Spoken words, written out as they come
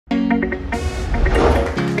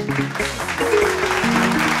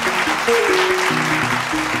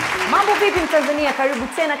Tanzania, karibu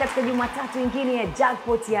tena katika Jumatatu nyingine ya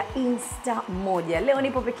jackpot ya Insta moja. Leo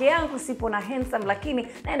nipo peke yangu, sipo na handsome, lakini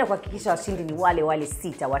naenda kuhakikisha washindi ni wale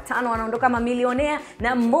 6. 5 wanaondoka mamilionea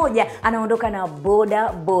na mmoja anaondoka na boda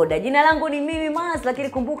boda. Jina langu ni Mimi Maz, lakini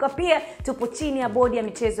kumbuka pia tupo chini ya bodi ya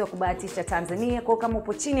michezo ya kubahatisha Tanzania. Kwa kama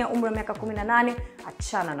upo chini ya umri wa miaka 18,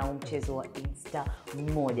 achana na mchezo wa Insta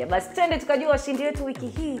moja. Basi twende tukajua washindi wetu wiki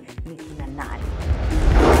hii ni kina nani.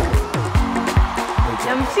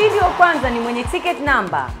 Na mshindi wa kwanza ni mwenye ticket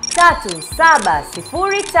number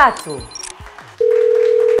 3703.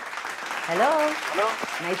 Hello. Hello.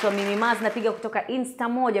 Naitwa Mimi Maz, napiga kutoka Insta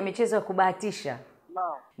moja, michezo ya kubahatisha.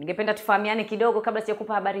 Naam. Ningependa tufahamiane kidogo kabla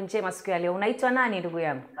sijakupa habari njema siku ya leo. Unaitwa nani ndugu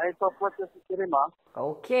yangu? Naitwa Kirima.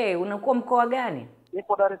 Okay, unakuwa mkoa gani?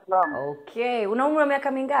 Nipo Dar es Salaam. Okay, una umri wa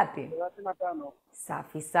miaka mingapi? 35.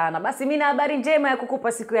 Safi sana. Basi mimi na habari njema ya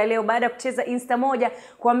kukupa siku ya leo. Baada ya kucheza Insta moja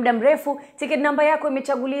kwa muda mrefu, ticket namba yako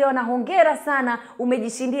imechaguliwa na hongera sana,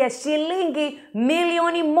 umejishindia shilingi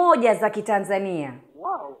milioni 1 za Kitanzania.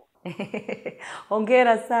 Wow.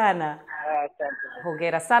 Hongera sana. Asante.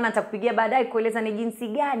 Hongera sana. Nitakupigia baadaye kueleza ni jinsi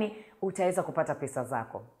gani utaweza kupata pesa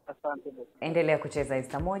zako. Asante. Endelea kucheza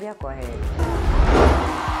Insta moja, kwa heri.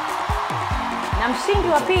 Na mshindi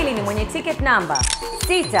wa pili ni mwenye ticket number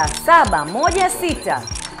 6716.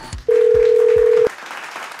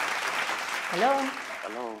 Hello.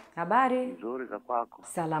 Hello. Habari? Nzuri za kwako?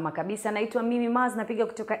 Salama kabisa. Naitwa Mimi Maz, napiga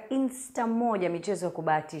kutoka Insta moja, michezo ya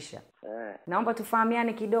kubahatisha. Naomba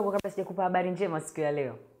tufahamiane kidogo kabla sijakupa habari njema siku ya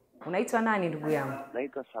leo. Unaitwa nani ndugu yangu?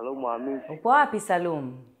 Naitwa Salumu Hamisi. Upo wapi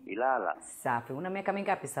Salum? Ilala. Safi. Una miaka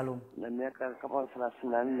mingapi Salum? Na miaka kama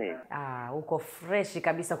 34. Uko fresh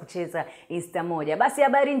kabisa kucheza Insta moja. Basi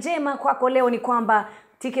habari njema kwako leo ni kwamba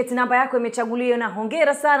ticket namba yako imechaguliwa na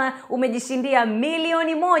hongera sana, umejishindia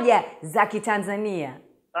milioni 1 za Kitanzania.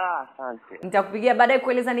 Asante. Nitakupigia baadaye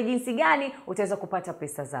kueleza ni jinsi gani utaweza kupata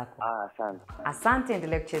pesa zako. Asante. Asante,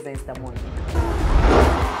 endelea kucheza Insta moja.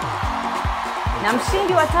 Na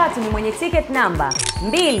mshindi wa tatu ni mwenye ticket number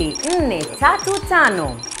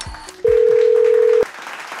 2435.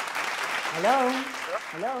 Hello.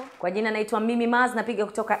 Hello. Kwa jina naitwa Mimi Maz, napiga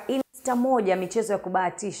kutoka Insta moja, michezo ya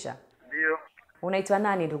kubahatisha. Ndio. Unaitwa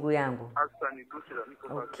nani ndugu yangu? Hassan Dusira,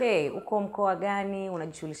 niko Okay, uko mkoa gani?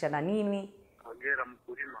 Unajishughulisha na nini? Kagera,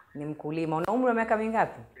 mkulima. Ni mkulima. Una umri wa miaka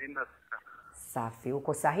mingapi? 26. Safi,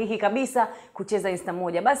 uko sahihi kabisa kucheza Insta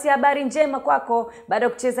moja. Basi habari njema kwako, baada ya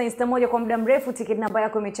kucheza Insta moja kwa muda mrefu, ticket namba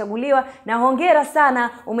yako imechaguliwa na hongera sana,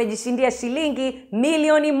 umejishindia shilingi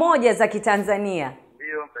milioni 1 za Kitanzania.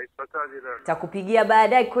 Ndio, nitaipataje leo? Takupigia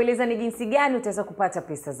baadaye kueleza ni jinsi gani utaweza kupata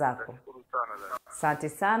pesa zako. Nashukuru sana leo. Asante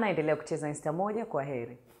sana, endelea kucheza Insta moja, kwa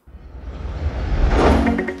heri.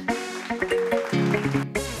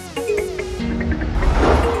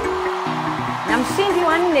 Na mshindi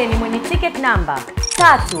wa 4 ni mwenye ticket number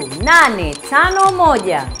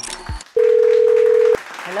 3851.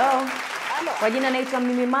 Hello. Kwa jina naitwa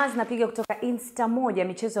Mimi Maz, napiga kutoka Insta moja,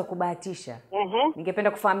 michezo ya kubahatisha.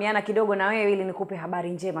 Ningependa kufahamiana kidogo na wewe ili nikupe habari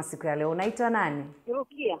njema siku ya leo. Unaitwa nani?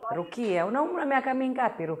 Rukia. Rukia. Una umri wa miaka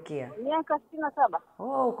mingapi Rukia? Miaka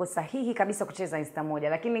 67. Uko sahihi kabisa kucheza Insta moja,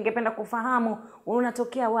 lakini ningependa kufahamu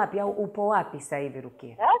unatokea wapi au upo wapi sasa hivi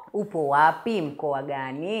Rukia? Upo wapi, mkoa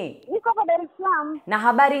gani? Niko hapa Dar es Salaam. Na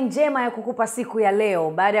habari njema ya kukupa siku ya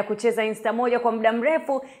leo, baada ya kucheza Insta moja kwa muda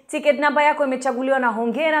mrefu, ticket namba yako imechaguliwa na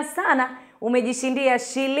hongera sana, umejishindia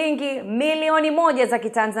shilingi milioni 1 za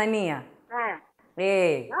Kitanzania.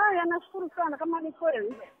 Nashukuru sana kama ni kweli.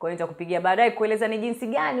 Kwa hiyo nitakupigia baadaye kueleza ni jinsi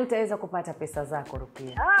gani utaweza kupata pesa zako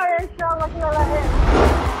Rukia. Inshallah, kila la heri.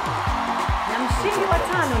 Na mshindi wa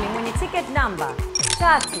 5 ni mwenye ticket number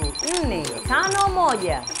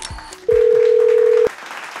 3451.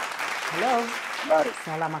 Hello. Habari.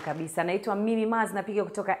 Salama kabisa. Naitwa Mimi Maz, napiga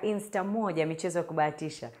kutoka Insta moja, michezo ya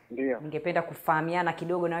kubahatisha. Ndio. Ningependa kufahamiana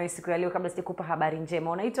kidogo na wewe siku ya leo kabla sikupa habari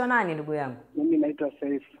njema. Unaitwa nani ndugu yangu? Mimi naitwa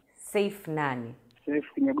Saif. Saif nani?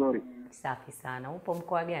 Saif Kinyogori. Safi sana. Upo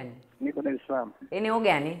mkoa gani? Niko Dar es Salaam. Eneo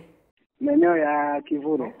gani? Maeneo ya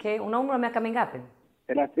Kivule. Okay, una umri wa miaka mingapi?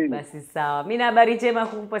 30. Basi sawa. Mimi na habari njema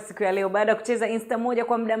kukupa siku ya leo. Baada ya kucheza Insta moja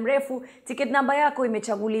kwa muda mrefu, ticket namba yako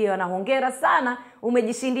imechaguliwa na hongera sana,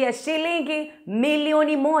 umejishindia shilingi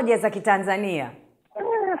milioni 1 za Kitanzania.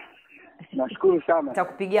 Nashukuru sana.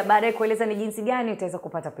 Nitakupigia baadaye kueleza ni jinsi gani utaweza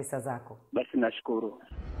kupata pesa zako. Basi nashukuru.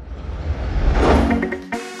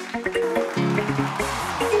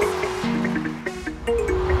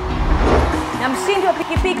 Na mshindi wa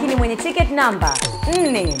pikipiki ni mwenye ticket number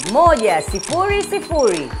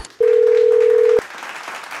 4100.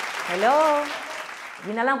 Hello.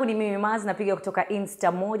 Jina langu ni mimi Maz, napiga kutoka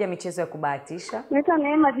Insta moja, michezo ya kubahatisha. Naitwa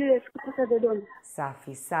Neema Julius kutoka Dodoma.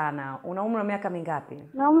 Safi sana. Una umri wa miaka mingapi?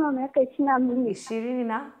 Na umri wa miaka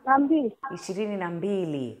 22. 22.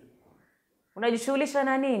 22. Unajishughulisha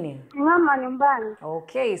na nini? Mama nyumbani.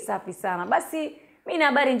 Okay, safi sana. Basi mimi na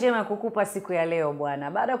habari njema ya kukupa siku ya leo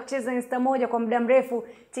bwana. Baada ya kucheza Insta moja kwa muda mrefu,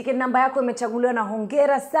 ticket namba yako imechaguliwa na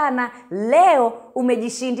hongera sana. Leo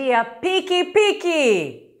umejishindia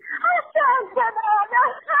pikipiki.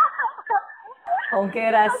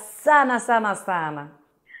 Hongera sana sana sana.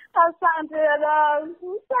 Asante dada.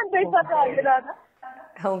 Asante dada.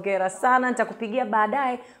 Hongera sana, nitakupigia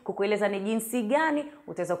baadaye kukueleza ni jinsi gani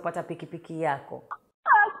utaweza kupata pikipiki yako.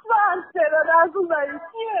 Asante dada,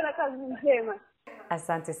 kubarikiwe na kazi njema.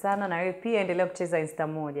 Asante sana, na wewe pia endelea kucheza Insta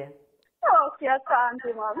moja. Okay,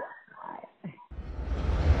 asante mama.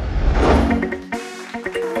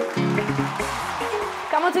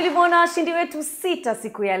 Kama tulivyoona washindi wetu 6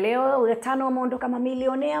 siku ya leo, 5 wameondoka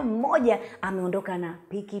mamilionea, mmoja ameondoka na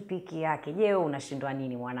pikipiki yake. Je, wewe unashindwa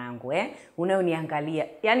nini mwanangu unayoniangalia?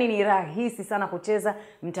 Yaani ni rahisi sana kucheza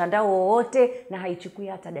mtandao wowote na haichukui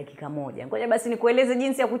hata dakika moja. Ngoja basi nikueleze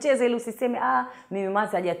jinsi ya kucheza ili usiseme mimi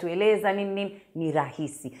Maz hajatueleza nini. Ni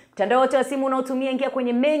rahisi. Mtandao wote wa simu unaotumia, ingia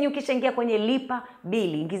kwenye menu kisha ingia kwenye lipa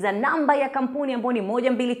bili. Ingiza namba ya kampuni ambayo ni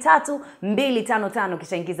 123255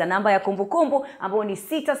 kisha ingiza namba ya kumbukumbu ambayo ni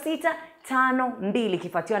 6652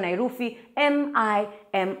 kifuatiwa na herufi MIMI,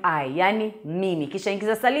 yani mimi. Kisha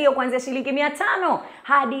ingiza salio kuanzia shilingi 500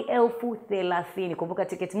 hadi 1030. Kumbuka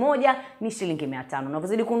tiketi moja ni shilingi 500.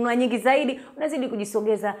 Unapozidi kununua nyingi zaidi, unazidi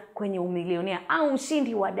kujisogeza kwenye umilionea au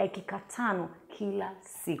ushindi wa dakika 5 kila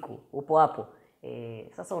siku. Upo hapo?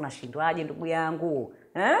 Sasa unashindwaje ndugu yangu?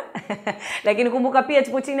 Lakini kumbuka pia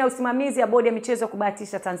tupo chini ya usimamizi ya bodi ya michezo ya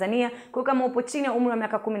kubahatisha Tanzania. Kwa kama upo chini ya umri wa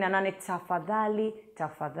miaka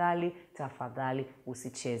 18, tafadhali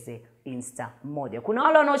usicheze Insta moja. Kuna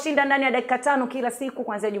wale wanaoshinda ndani ya dakika 5 kila siku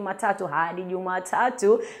kuanzia Jumatatu hadi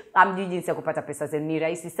Jumatatu. Amjui jinsi ya kupata pesa zenu, ni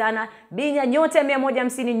rahisi sana. Binya nyota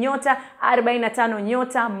 150 nyota 45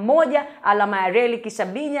 nyota 1 alama ya reli, kisha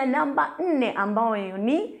binya namba 4 ambayo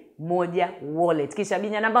ni moja wallet, kisha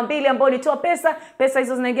binya namba 2 ambayo ni toa pesa. Pesa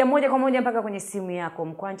hizo zinaingia moja kwa moja mpaka kwenye simu yako,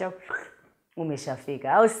 mkwanja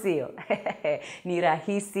umeshafika, au sio? Ni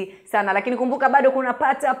rahisi sana. Lakini kumbuka bado kuna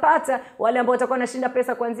pata wale ambao watakuwa wanashinda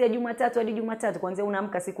pesa kuanzia Jumatatu hadi Jumatatu. Kuanzia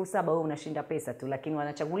unaamka siku 7 wewe unashinda pesa tu, lakini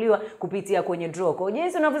wanachaguliwa kupitia kwenye draw. Kwa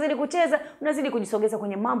jinsi unavyozidi kucheza, unazidi kujisogeza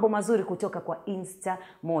kwenye mambo mazuri kutoka kwa Insta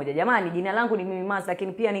moja. Jamani, jina langu ni mimi Maz,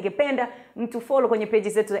 lakini pia ningependa mtu follow kwenye page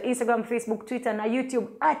zetu za Instagram, Facebook, Twitter na YouTube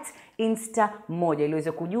 @Insta moja ili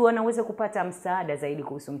uweze kujua na uweze kupata msaada zaidi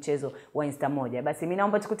kuhusu mchezo wa Insta moja. Basi mimi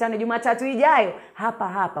naomba tukutane Jumatatu ijayo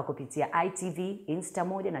hapa kupitia ITV Insta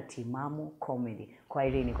moja na Timamu Comedy.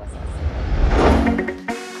 Kwaherini kwa sasa.